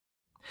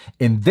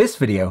In this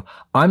video,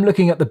 I'm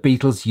looking at the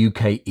Beatles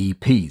UK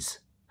EPs,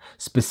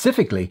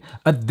 specifically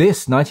at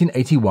this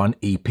 1981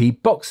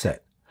 EP box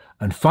set,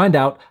 and find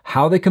out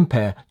how they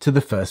compare to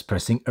the first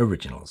pressing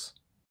originals.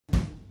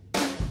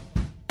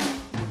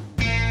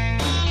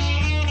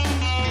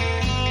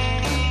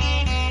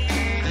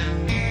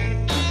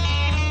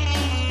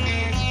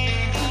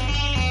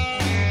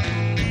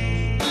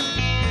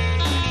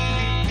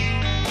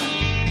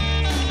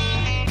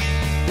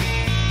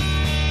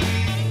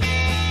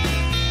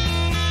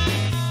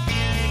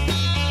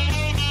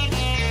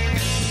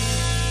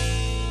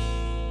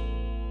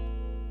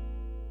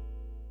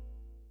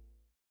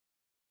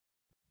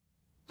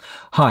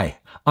 Hi,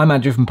 I'm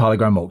Andrew from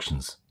Parlogram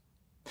Auctions.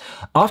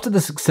 After the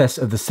success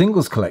of the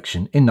Singles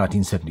Collection in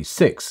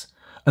 1976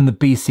 and the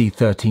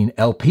BC13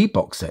 LP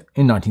box set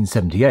in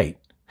 1978,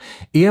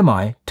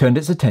 EMI turned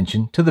its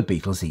attention to the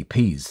Beatles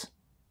EPs.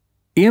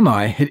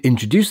 EMI had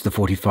introduced the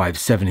 45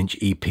 7-inch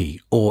EP,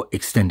 or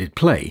extended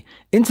play,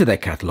 into their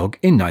catalogue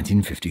in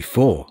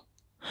 1954.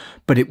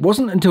 But it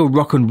wasn't until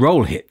Rock and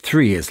Roll hit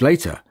 3 years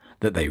later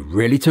that they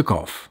really took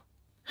off.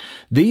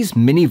 These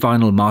mini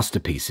vinyl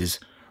masterpieces,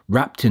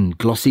 wrapped in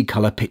glossy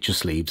colour picture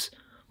sleeves,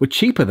 were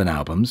cheaper than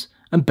albums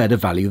and better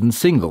value than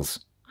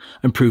singles,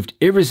 and proved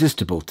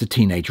irresistible to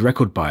teenage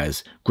record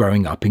buyers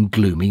growing up in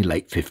gloomy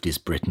late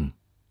 50s Britain.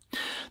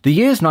 The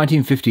years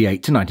 1958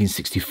 to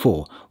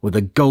 1964 were the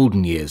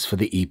golden years for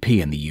the EP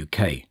in the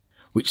UK,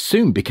 which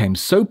soon became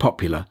so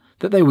popular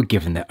that they were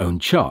given their own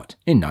chart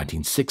in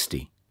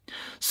 1960.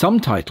 Some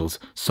titles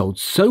sold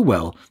so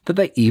well that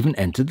they even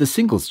entered the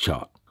singles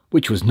chart,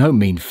 which was no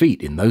mean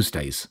feat in those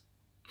days.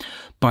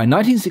 By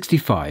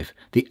 1965,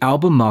 the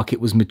album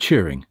market was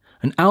maturing,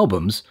 and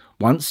albums,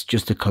 once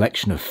just a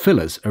collection of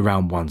fillers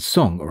around one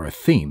song or a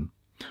theme,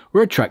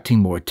 were attracting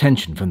more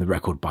attention from the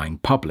record-buying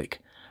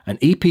public, and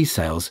EP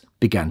sales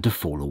began to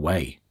fall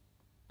away.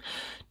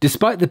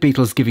 Despite the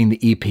Beatles giving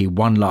the EP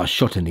one last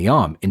shot in the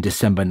arm in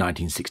December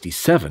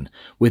 1967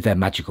 with their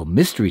Magical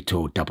Mystery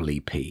Tour double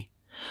EP,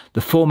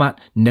 the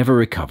format never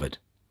recovered,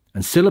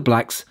 and Cilla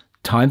Black's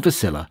Time for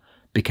Cilla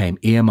became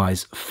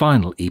EMI's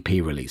final EP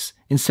release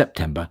in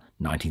September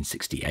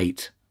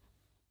 1968.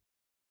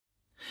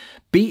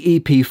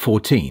 BEP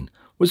 14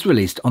 was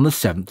released on the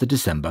 7th of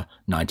December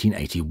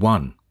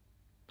 1981.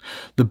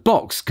 The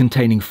box,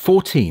 containing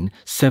 14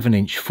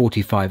 7-inch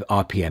 45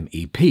 RPM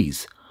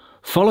EPs,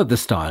 followed the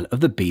style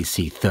of the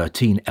BC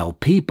 13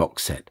 LP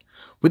box set,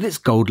 with its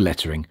gold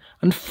lettering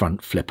and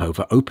front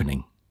flip-over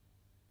opening.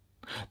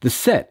 The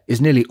set is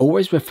nearly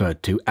always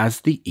referred to as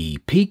the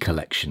EP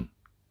Collection.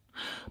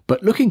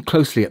 But looking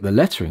closely at the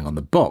lettering on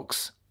the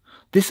box,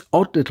 this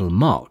odd little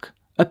mark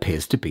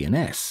appears to be an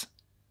S.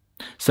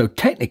 So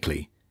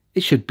technically,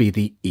 it should be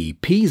the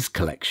EPs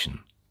Collection.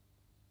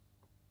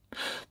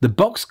 The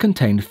box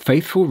contained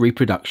faithful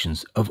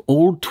reproductions of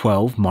all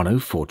 12 mono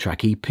 4-track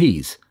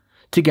EPs,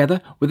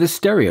 together with a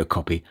stereo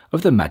copy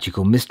of the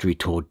Magical Mystery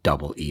Tour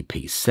double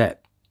EP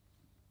set.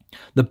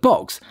 The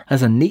box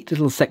has a neat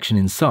little section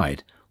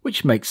inside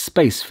which makes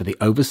space for the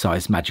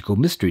oversized Magical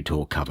Mystery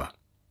Tour cover,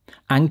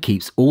 and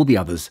keeps all the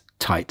others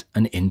tight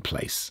and in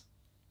place.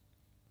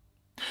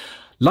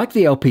 Like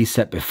the LP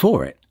set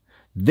before it,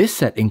 this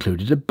set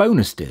included a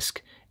bonus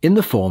disc in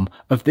the form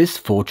of this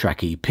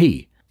 4-track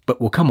EP, but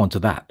we'll come on to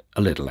that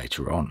a little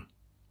later on.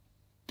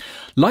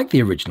 Like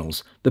the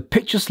originals, the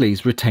picture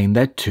sleeves retain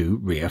their 2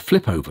 rear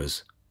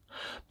flipovers,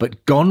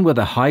 but gone were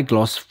the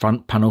high-gloss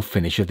front panel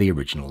finish of the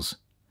originals,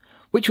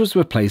 which was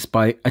replaced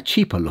by a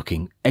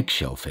cheaper-looking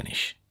eggshell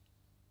finish.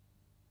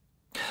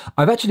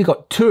 I've actually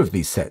got 2 of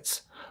these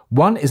sets.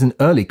 One is an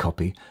early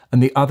copy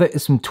and the other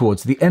is from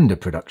towards the end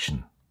of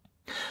production.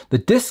 The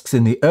discs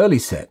in the early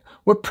set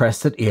were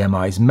pressed at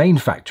EMI's main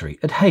factory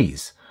at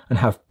Hayes and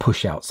have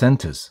push-out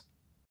centres.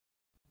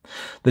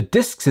 The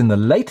discs in the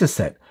later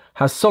set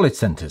have solid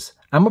centres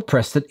and were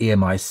pressed at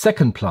EMI's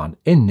second plant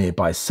in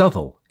nearby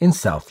Southall in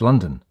South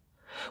London,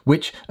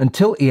 which,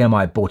 until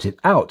EMI bought it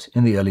out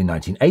in the early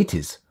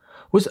 1980s,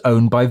 was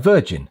owned by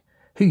Virgin,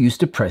 who used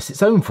to press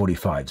its own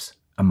 45s,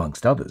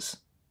 amongst others.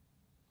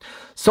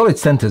 Solid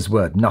centres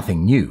were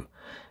nothing new.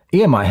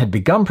 EMI had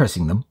begun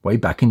pressing them way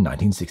back in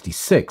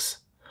 1966,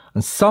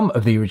 and some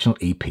of the original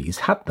EPs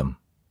had them.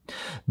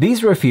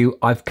 These are a few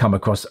I've come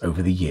across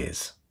over the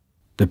years.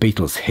 The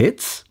Beatles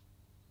Hits,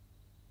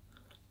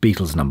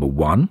 Beatles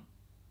No.1,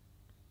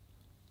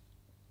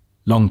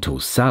 Long Tall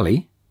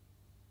Sally,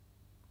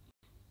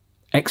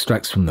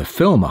 extracts from the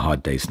film A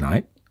Hard Day's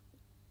Night,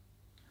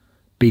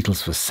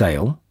 Beatles For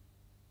Sale,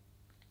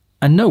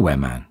 and Nowhere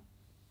Man.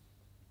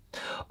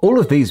 All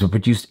of these were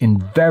produced in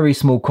very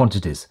small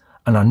quantities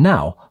and are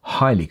now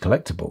highly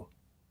collectible.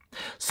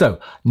 So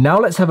now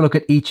let's have a look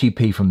at each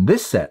EP from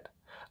this set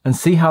and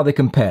see how they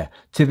compare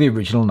to the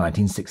original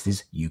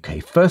 1960s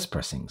UK first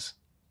pressings.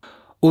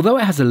 Although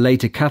it has a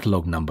later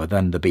catalogue number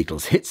than the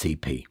Beatles Hits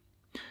EP,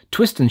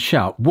 Twist and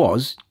Shout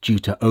was, due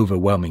to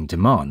overwhelming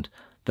demand,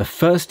 the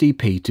first EP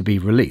to be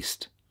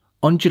released,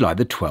 on July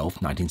the 12th,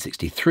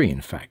 1963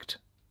 in fact.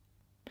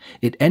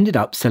 It ended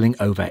up selling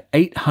over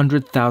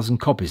 800,000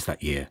 copies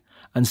that year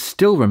and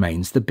still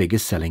remains the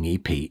biggest selling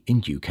EP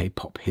in UK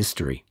pop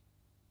history.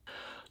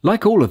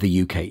 Like all of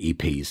the UK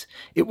EPs,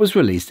 it was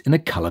released in a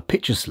colour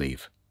picture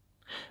sleeve.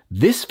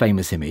 This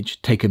famous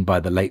image, taken by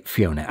the late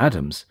Fiona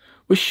Adams,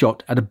 was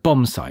shot at a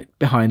bomb site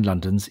behind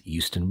London's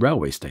Euston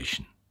Railway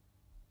Station.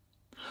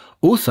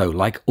 Also,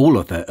 like all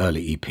of their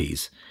early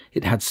EPs,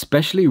 it had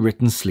specially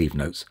written sleeve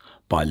notes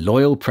by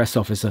loyal press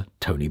officer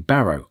Tony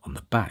Barrow on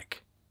the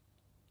back.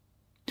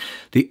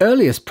 The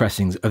earliest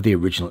pressings of the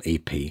original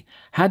EP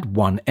had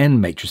 1N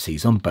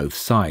matrices on both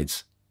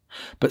sides,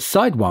 but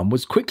side 1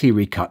 was quickly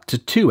recut to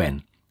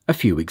 2N a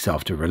few weeks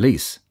after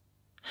release.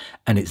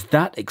 And it's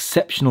that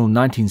exceptional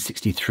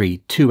 1963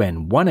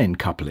 2N 1N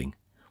coupling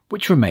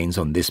which remains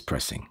on this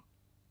pressing.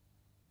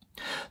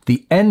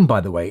 The N,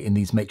 by the way, in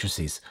these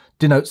matrices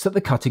denotes that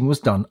the cutting was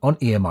done on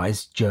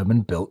EMI's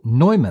German-built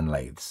Neumann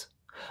lathes,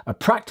 a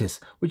practice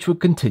which would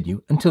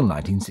continue until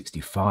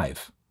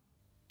 1965.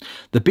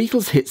 The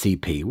Beatles Hits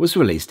EP was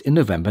released in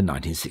November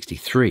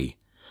 1963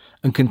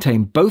 and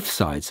contained both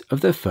sides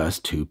of their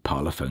first 2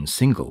 Parlophone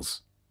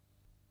singles.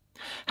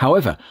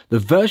 However, the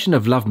version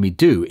of Love Me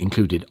Do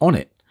included on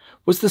it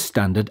was the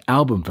standard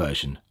album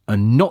version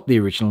and not the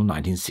original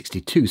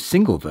 1962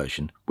 single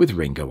version with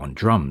Ringo on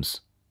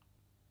drums.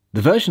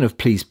 The version of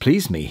Please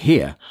Please Me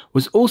here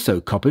was also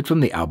copied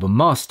from the album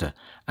master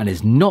and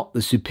is not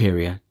the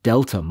superior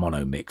Delta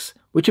mono mix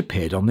which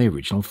appeared on the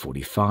original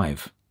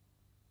 45.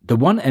 The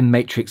 1N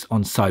matrix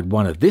on side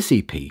 1 of this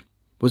EP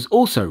was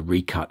also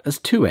recut as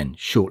 2N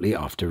shortly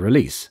after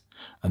release,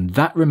 and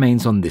that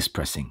remains on this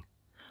pressing,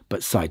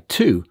 but side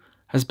 2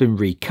 has been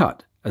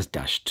recut as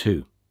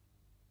 -2.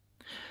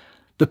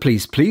 The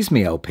Please Please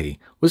Me LP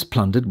was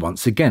plundered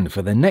once again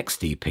for their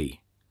next EP,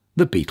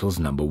 the Beatles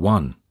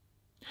No.1.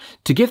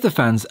 To give the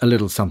fans a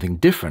little something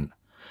different,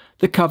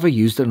 the cover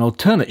used an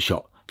alternate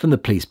shot from the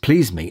Please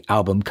Please Me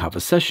album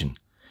cover session,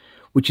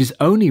 which is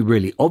only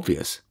really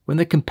obvious when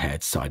they're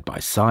compared side by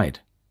side.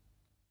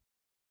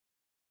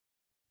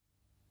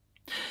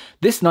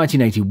 This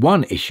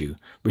 1981 issue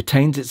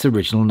retains its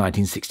original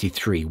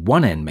 1963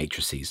 1N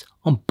matrices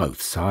on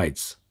both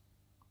sides.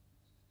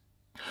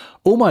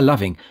 All My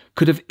Loving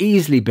could have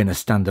easily been a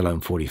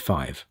standalone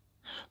 45,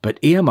 but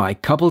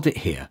EMI coupled it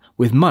here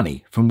with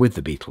money from With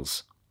the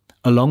Beatles,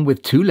 along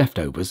with 2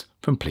 leftovers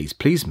from Please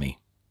Please Me.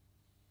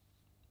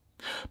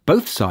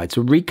 Both sides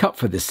were recut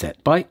for this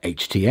set by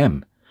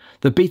HTM,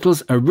 the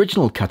Beatles'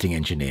 original cutting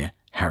engineer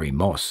Harry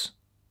Moss.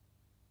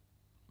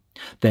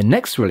 Their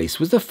next release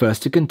was the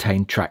first to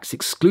contain tracks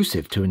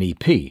exclusive to an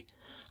EP,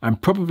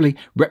 and probably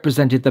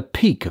represented the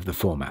peak of the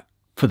format,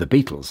 for the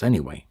Beatles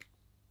anyway.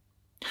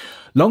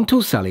 Long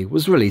Tall Sally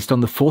was released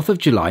on the 4th of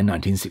July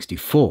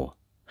 1964,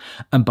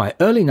 and by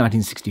early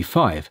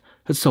 1965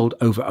 had sold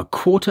over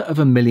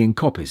 250,000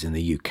 copies in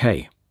the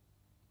UK.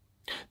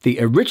 The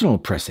original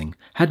pressing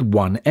had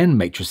 1N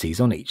matrices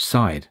on each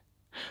side,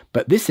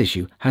 but this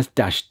issue has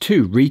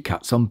 -2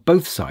 recuts on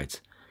both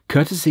sides,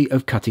 courtesy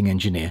of cutting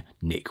engineer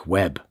Nick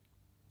Webb.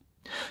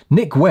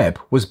 Nick Webb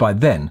was by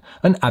then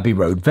an Abbey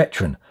Road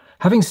veteran,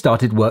 having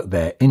started work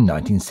there in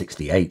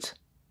 1968.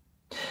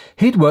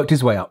 He'd worked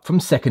his way up from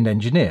second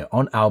engineer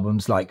on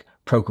albums like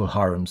Procol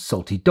Harum's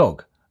Salty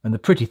Dog and The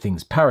Pretty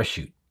Things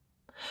Parachute,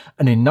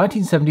 and in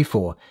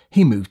 1974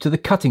 he moved to the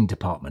cutting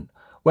department,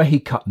 where he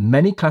cut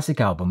many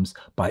classic albums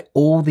by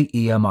all the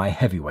EMI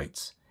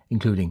heavyweights,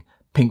 including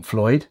Pink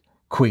Floyd,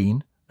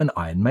 Queen and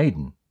Iron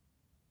Maiden.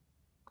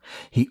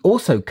 He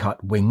also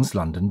cut Wings'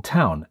 London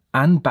Town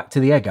and Back to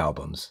the Egg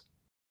albums,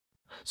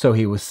 so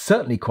he was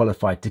certainly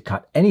qualified to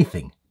cut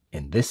anything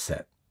in this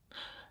set.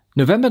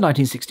 November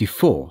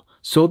 1964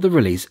 saw the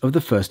release of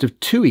the first of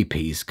 2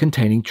 EPs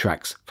containing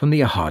tracks from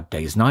the A Hard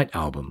Day's Night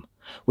album,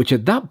 which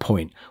at that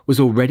point was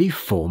already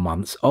 4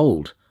 months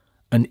old,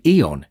 an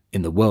eon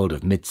in the world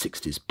of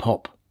mid-60s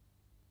pop.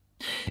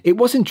 It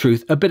was in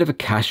truth a bit of a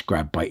cash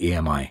grab by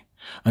EMI,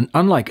 and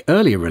unlike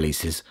earlier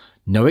releases,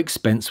 no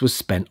expense was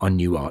spent on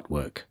new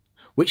artwork,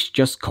 which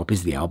just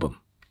copies the album.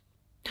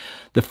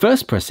 The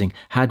first pressing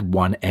had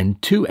 1N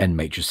 2N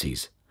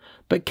matrices,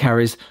 but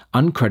carries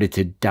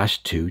uncredited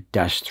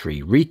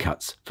 -2-3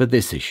 recuts for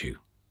this issue.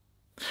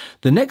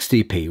 The next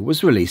EP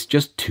was released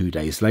just 2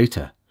 days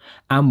later,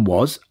 and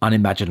was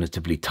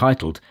unimaginatively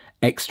titled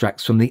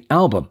Extracts from the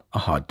album A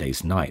Hard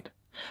Day's Night,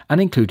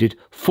 and included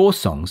 4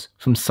 songs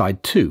from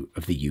side 2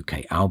 of the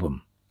UK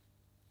album.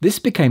 This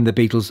became the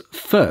Beatles'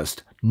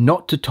 first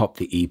not to top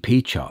the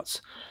EP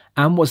charts,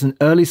 and was an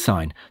early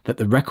sign that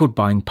the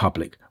record-buying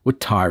public were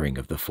tiring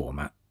of the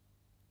format.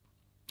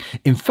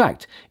 In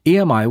fact,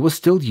 EMI was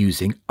still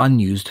using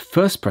unused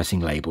first pressing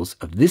labels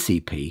of this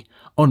EP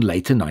on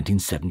later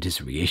 1970s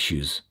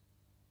reissues.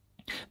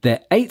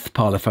 Their 8th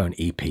Parlophone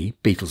EP,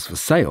 Beatles For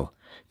Sale,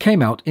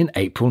 came out in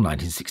April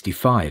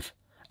 1965,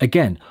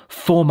 again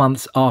 4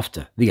 months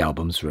after the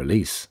album's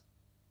release.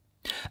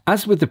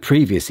 As with the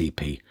previous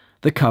EP,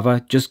 the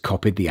cover just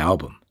copied the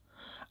album,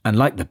 and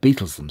like the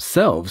Beatles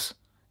themselves,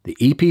 the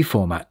EP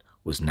format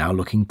was now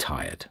looking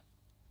tired.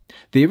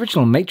 The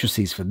original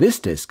matrices for this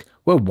disc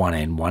were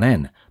 1N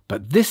 1N,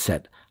 but this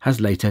set has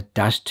later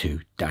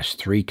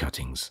 -2-3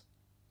 cuttings.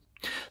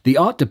 The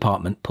art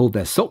department pulled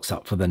their socks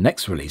up for the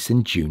next release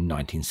in June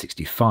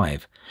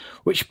 1965,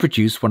 which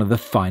produced one of the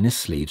finest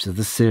sleeves of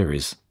the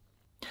series.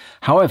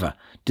 However,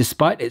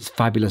 despite its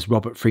fabulous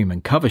Robert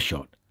Freeman cover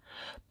shot,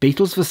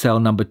 Beatles For Sale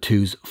No.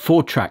 2's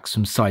 4 tracks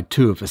from side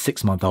 2 of a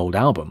 6-month-old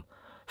album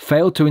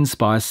failed to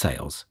inspire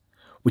sales,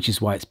 which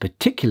is why it's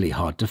particularly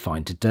hard to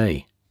find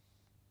today.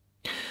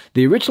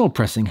 The original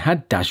pressing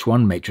had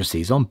 -1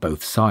 matrices on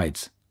both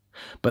sides,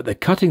 but the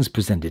cuttings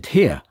presented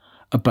here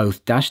are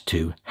both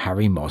 -2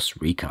 Harry Moss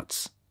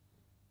recuts.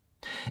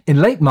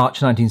 In late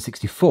March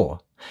 1964,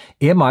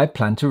 EMI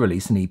planned to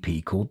release an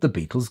EP called the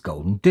Beatles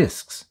Golden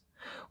Discs,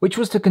 which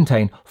was to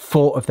contain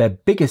 4 of their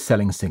biggest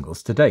selling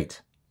singles to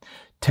date.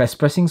 Test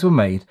pressings were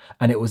made,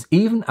 and it was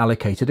even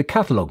allocated a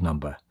catalogue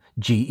number,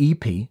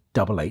 GEP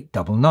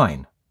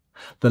 8899,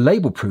 the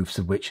label proofs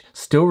of which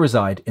still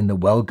reside in the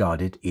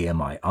well-guarded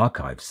EMI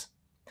archives.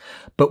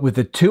 But with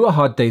the 2 A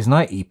Hard Day's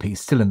Night EP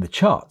still in the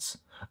charts,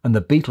 and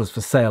the Beatles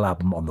For Sale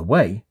album on the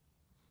way,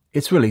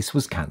 its release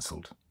was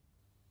cancelled.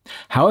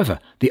 However,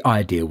 the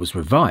idea was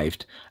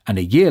revived, and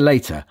a year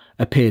later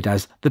appeared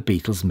as the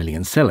Beatles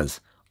Million Sellers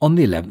on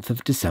the 11th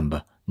of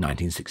December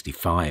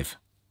 1965.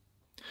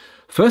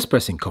 First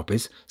pressing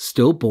copies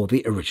still bore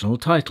the original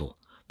title,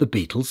 the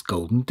Beatles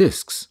Golden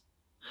Discs,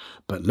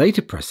 but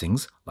later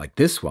pressings, like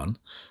this one,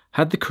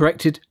 had the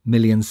corrected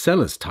Million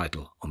Sellers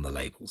title on the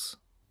labels.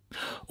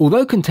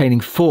 Although containing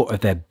 4 of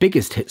their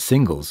biggest hit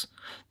singles,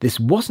 this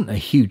wasn't a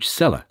huge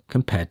seller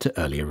compared to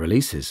earlier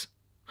releases.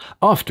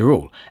 After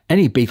all,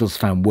 any Beatles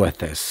fan worth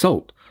their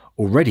salt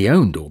already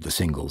owned all the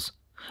singles,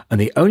 and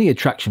the only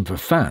attraction for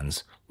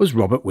fans was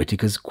Robert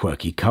Whittaker's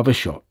quirky cover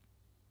shot.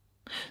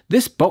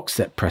 This box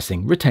set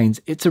pressing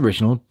retains its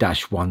original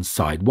 -1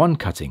 side 1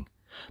 cutting,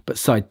 but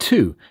side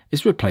 2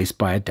 is replaced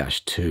by a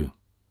 -2.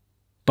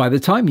 By the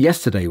time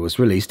Yesterday was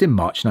released in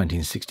March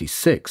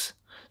 1966,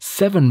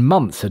 7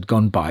 months had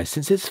gone by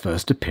since its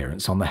first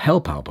appearance on the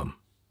Help album.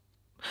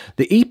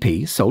 The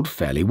EP sold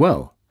fairly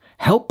well,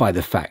 helped by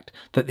the fact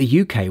that the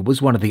UK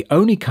was one of the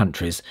only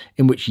countries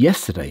in which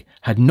Yesterday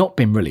had not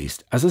been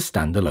released as a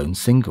standalone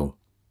single.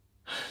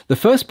 The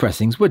first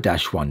pressings were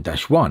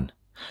 -1-1,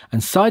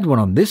 and side 1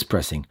 on this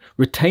pressing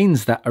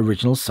retains that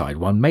original side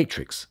 1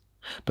 matrix,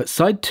 but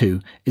side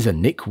 2 is a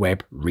Nick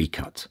Webb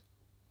recut.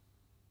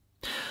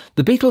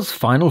 The Beatles'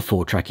 final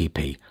 4-track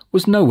EP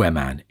was Nowhere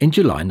Man in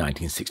July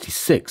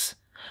 1966,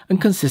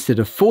 and consisted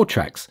of 4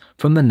 tracks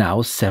from the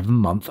now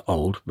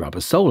 7-month-old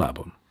Rubber Soul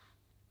album.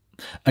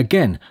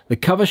 Again, the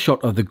cover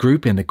shot of the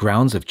group in the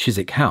grounds of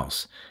Chiswick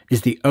House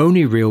is the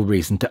only real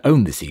reason to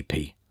own this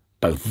EP,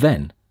 both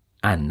then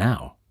and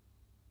now.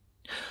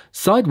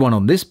 Side 1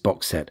 on this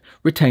box set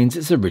retains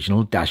its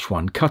original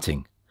 -1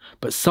 cutting,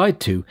 but side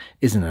 2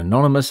 is an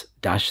anonymous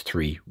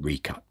 -3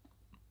 recut.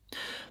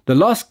 The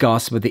last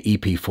gasp of the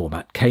EP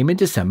format came in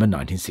December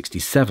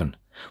 1967,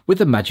 with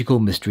the Magical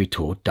Mystery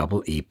Tour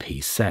double EP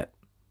set.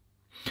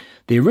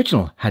 The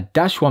original had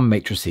 -1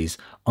 matrices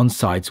on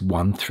sides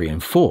 1, 3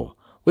 and 4,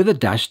 with a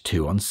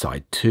 -2 on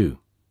side 2.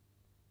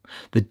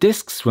 The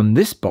discs from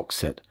this box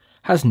set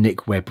has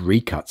Nick Webb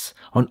recuts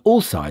on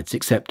all sides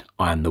except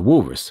I Am the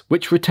Walrus,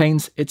 which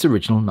retains its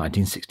original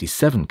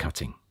 1967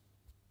 cutting.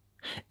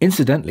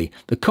 Incidentally,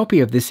 the copy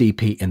of this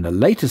EP in the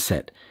later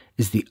set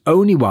is the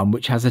only one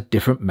which has a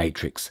different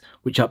matrix,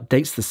 which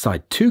updates the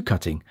side 2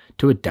 cutting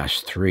to a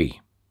 -3.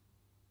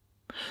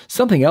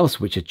 Something else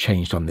which had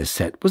changed on this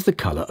set was the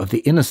colour of the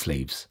inner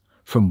sleeves,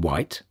 from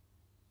white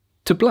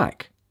to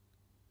black.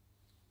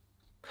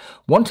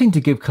 Wanting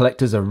to give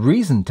collectors a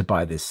reason to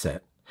buy this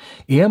set,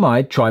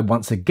 EMI tried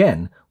once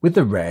again with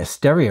the rare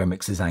stereo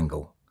mixes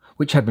angle,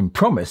 which had been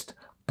promised,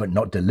 but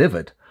not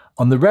delivered,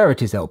 on the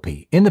Rarities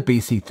LP in the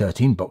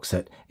BC13 box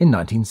set in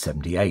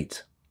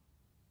 1978.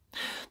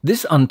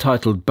 This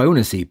untitled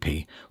bonus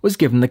EP was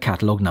given the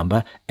catalogue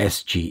number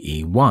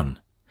SGE1,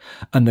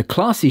 and the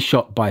classy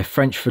shot by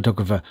French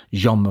photographer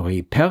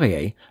Jean-Marie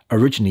Perrier,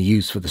 originally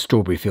used for the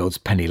Strawberry Fields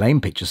Penny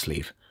Lane picture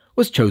sleeve,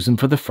 was chosen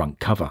for the front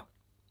cover.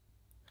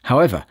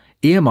 However,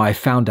 EMI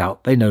found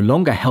out they no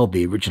longer held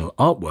the original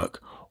artwork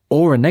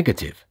or a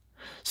negative,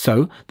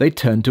 so they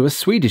turned to a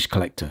Swedish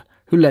collector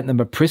who lent them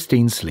a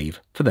pristine sleeve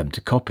for them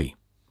to copy.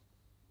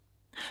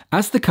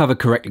 As the cover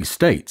correctly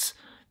states,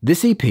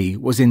 this EP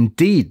was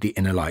indeed the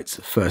Inner Lights'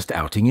 first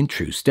outing in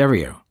true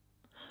stereo.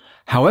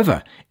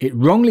 However, it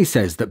wrongly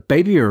says that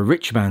Baby You're a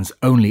Rich Man's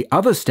only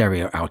other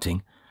stereo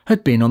outing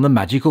had been on the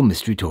Magical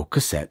Mystery Tour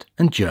cassette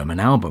and German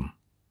album.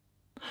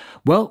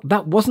 Well,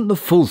 that wasn't the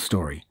full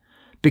story,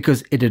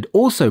 because it had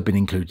also been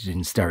included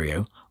in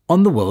stereo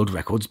on the World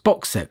Records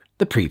box set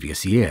the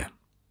previous year.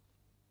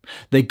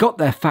 They got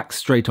their facts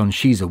straight on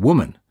She's a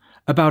Woman,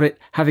 about it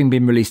having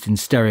been released in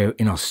stereo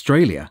in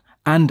Australia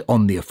and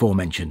on the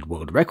aforementioned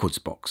World Records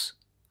box,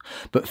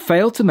 but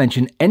failed to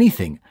mention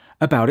anything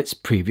about its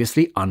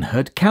previously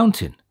unheard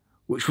count-in,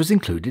 which was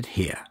included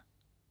here.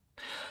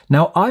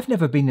 Now, I've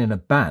never been in a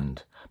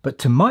band, but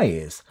to my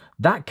ears,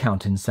 that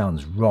count-in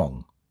sounds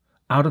wrong,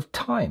 out of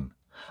time,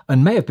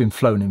 and may have been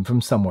flown in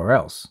from somewhere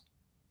else.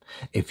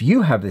 If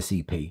you have this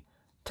EP,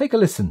 take a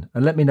listen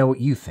and let me know what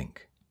you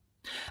think.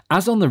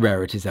 As on the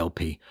Rarities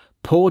LP,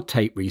 poor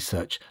tape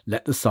research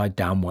let the side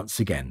down once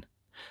again,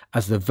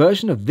 as the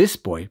version of this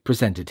boy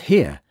presented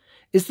here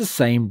is the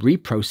same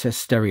reprocessed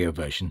stereo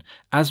version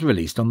as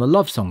released on the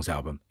Love Songs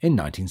album in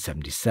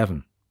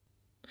 1977.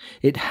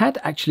 It had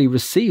actually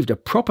received a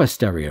proper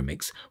stereo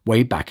mix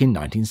way back in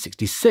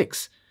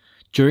 1966,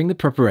 during the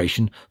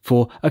preparation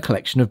for a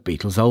collection of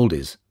Beatles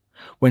oldies,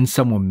 when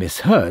someone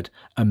misheard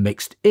and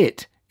mixed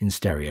it in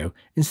stereo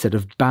instead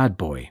of Bad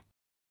Boy.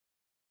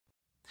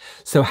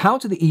 So how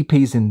do the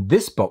EPs in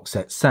this box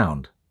set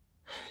sound?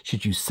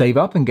 Should you save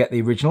up and get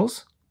the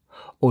originals?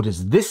 Or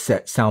does this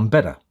set sound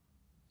better?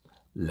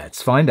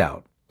 Let's find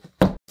out.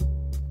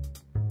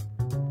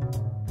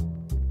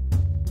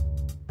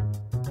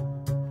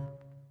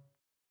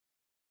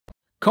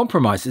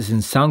 Compromises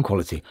in sound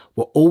quality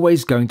were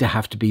always going to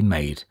have to be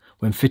made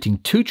when fitting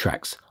 2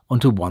 tracks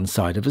onto one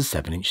side of a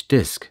 7-inch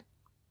disc.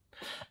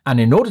 And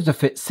in order to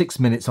fit 6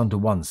 minutes onto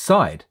one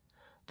side,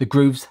 the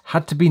grooves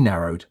had to be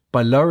narrowed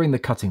by lowering the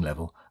cutting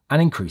level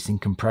and increasing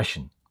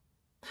compression.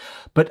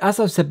 But as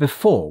I've said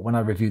before when I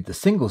reviewed the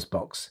singles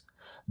box,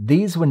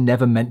 these were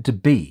never meant to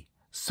be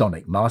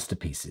sonic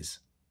masterpieces.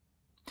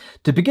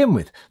 To begin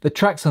with, the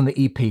tracks on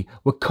the EP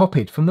were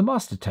copied from the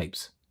master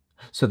tapes,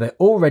 so they're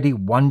already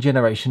one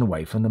generation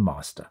away from the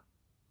master.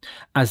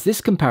 As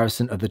this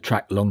comparison of the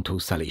track Long Tall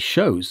Sally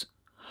shows,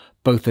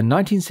 both the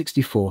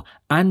 1964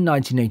 and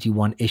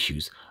 1981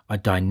 issues are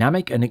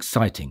dynamic and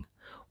exciting,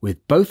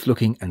 with both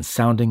looking and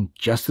sounding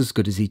just as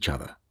good as each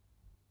other.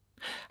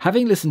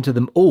 Having listened to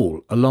them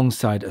all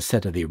alongside a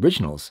set of the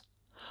originals,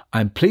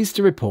 I am pleased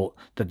to report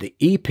that the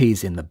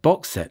EPs in the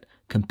box set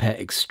compare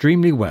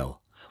extremely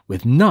well,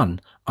 with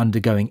none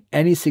undergoing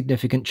any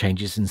significant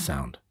changes in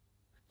sound.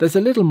 There's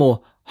a little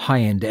more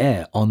high-end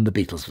air on the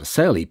Beatles For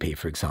Sale EP,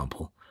 for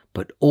example,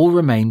 but all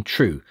remain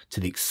true to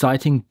the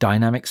exciting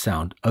dynamic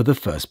sound of the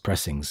first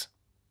pressings.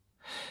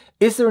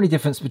 Is there any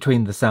difference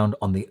between the sound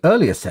on the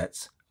earlier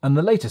sets and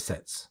the later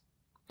sets?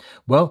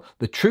 Well,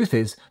 the truth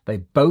is they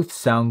both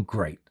sound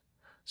great,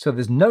 so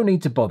there's no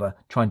need to bother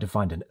trying to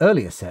find an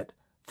earlier set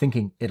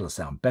thinking it'll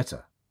sound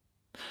better.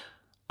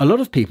 A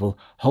lot of people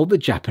hold the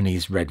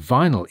Japanese red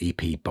vinyl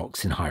EP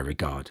box in high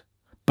regard,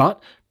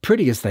 but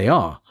pretty as they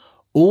are,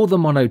 all the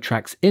mono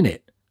tracks in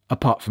it,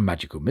 apart from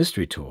Magical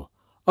Mystery Tour,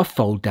 are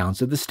fold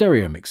downs of the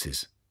stereo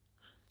mixes.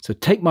 So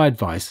take my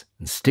advice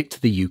and stick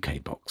to the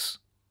UK box.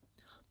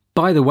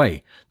 By the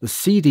way, the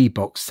CD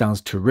box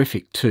sounds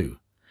terrific too.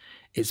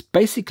 It's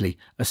basically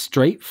a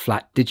straight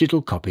flat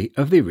digital copy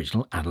of the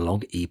original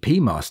analog EP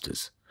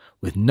masters,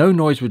 with no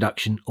noise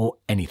reduction or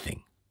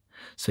anything.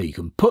 So you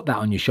can put that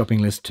on your shopping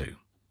list too.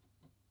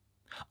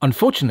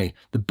 Unfortunately,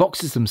 the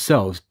boxes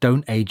themselves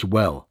don't age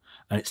well,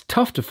 and it's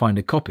tough to find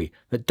a copy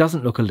that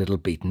doesn't look a little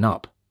beaten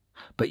up.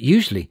 But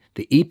usually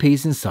the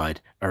EPs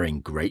inside are in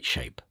great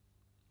shape.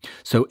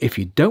 So if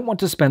you don't want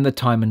to spend the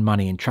time and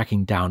money in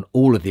tracking down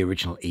all of the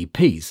original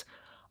EPs,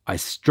 I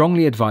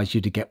strongly advise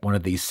you to get one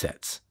of these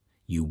sets.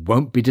 You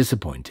won't be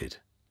disappointed.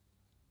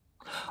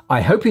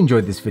 I hope you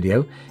enjoyed this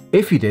video.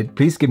 If you did,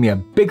 please give me a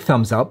big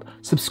thumbs up,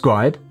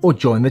 subscribe, or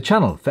join the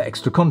channel for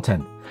extra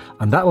content,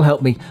 and that will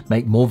help me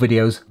make more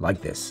videos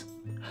like this.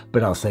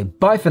 But I'll say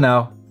bye for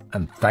now,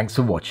 and thanks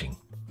for watching.